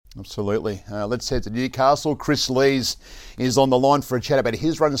Absolutely. Let's head to Newcastle. Chris Lees is on the line for a chat about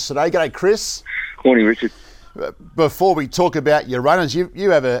his runs today. G'day, Chris. Morning, Richard. Before we talk about your runners, you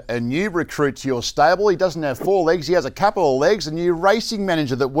have a new recruit to your stable. He doesn't have 4 legs, he has a couple of legs. A new racing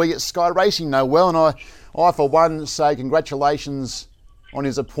manager that we at Sky Racing know well, and I for one say congratulations on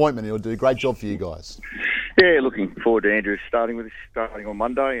his appointment. He'll do a great job for you guys. Yeah, looking forward to Andrew starting on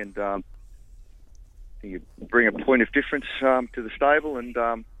Monday, and you bring a point of difference to the stable and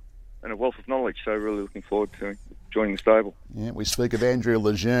a wealth of knowledge. So really looking forward to joining the stable. Yeah, we speak of Andrew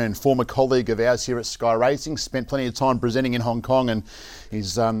Lejeune, former colleague of ours here at Sky Racing, spent plenty of time presenting in Hong Kong, and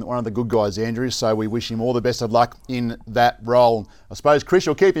he's one of the good guys, Andrew, so we wish him all the best of luck in that role. I suppose, Chris,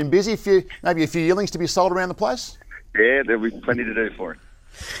 you'll keep him busy, maybe a few yearlings to be sold around the place? Yeah, there'll be plenty to do for him.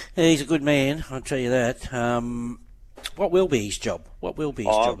 Yeah, he's a good man, I'll tell you that. What will be his job? Ron,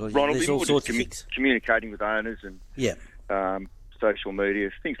 There's all sorts of things. Communicating with owners and social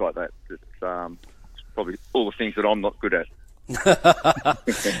media, things like that. It's probably all the things that I'm not good at.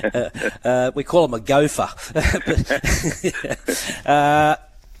 We call him a gopher.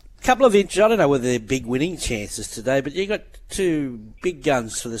 Couple of inches. I don't know whether they're big winning chances today, but you got 2 big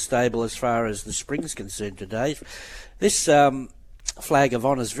guns for the stable as far as the spring's concerned today. This Flag of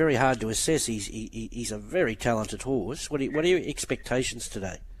Honour is very hard to assess. He's a very talented horse. What are your expectations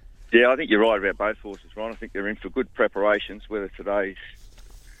today? Yeah, I think you're right about both horses, Ron. I think they're in for good preparations. Whether today's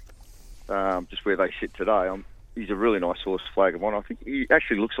just where they sit today, he's a really nice horse, Flag of Honour. I think he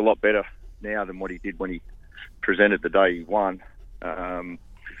actually looks a lot better now than what he did when he presented the day he won.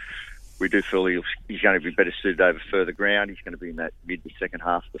 We do feel he's going to be better suited over further ground. He's going to be in that mid to second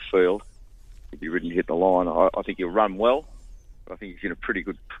half of the field. He'll be ridden to hit the line. I think he'll run well. I think he's in a pretty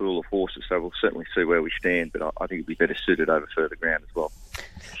good pool of horses, so we'll certainly see where we stand, but I think he'll be better suited over further ground as well.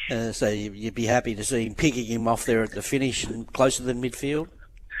 So you'd be happy to see him picking him off there at the finish and closer than midfield?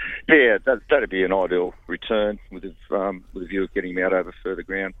 Yeah, that'd be an ideal return with a view of getting him out over further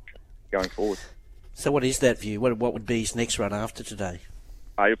ground going forward. So what is that view? What would be his next run after today?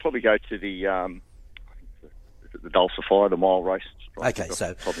 You'll probably go to the Dulcifer, the mile race. Okay,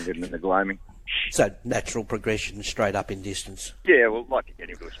 so probably getting in the gloaming. So natural progression straight up in distance. Yeah, well, like to get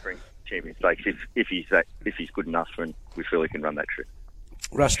him to a spring champion stakes if he's good enough, and we feel he can run that trip.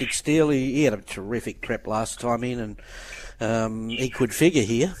 Rustic Steel, he had a terrific prep last time in, and he could figure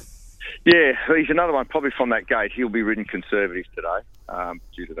here. Yeah, he's another one probably from that gate. He'll be ridden conservative today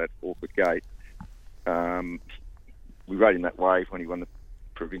due to that awkward gate. We rode him that way when he won the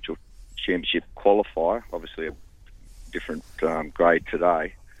provincial championship qualifier. Obviously a different grade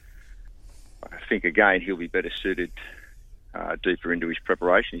today. I think, again, he'll be better suited deeper into his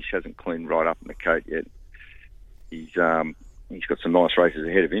preparation. He hasn't cleaned right up in the coat yet. He's got some nice races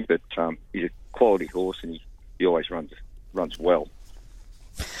ahead of him, but he's a quality horse, and he always runs well.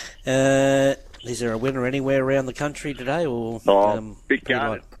 Is there a winner anywhere around the country today? Or bit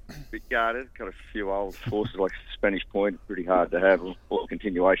guarded. Got a few old horses like Spanish Point, pretty hard to have, or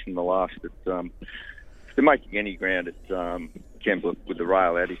continuation in the last. But if they're making any ground at Kembla with the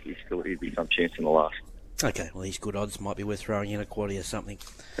rail out, he'd be some chance in the last. Okay, well, these good odds might be worth throwing in a quaddy or something.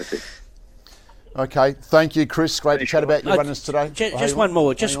 That's it. Okay, thank you, Chris. Great to chat about your runners today. Just one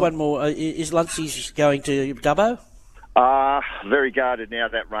more. Is Luncey's going to Dubbo? Very guarded now.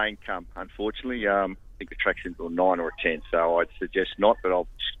 That rain come, unfortunately. I think the track's into a 9 or a 10, so I'd suggest not, but I'll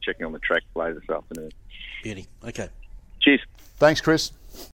check in on the track later this afternoon. Beauty. Okay. Cheers. Thanks, Chris.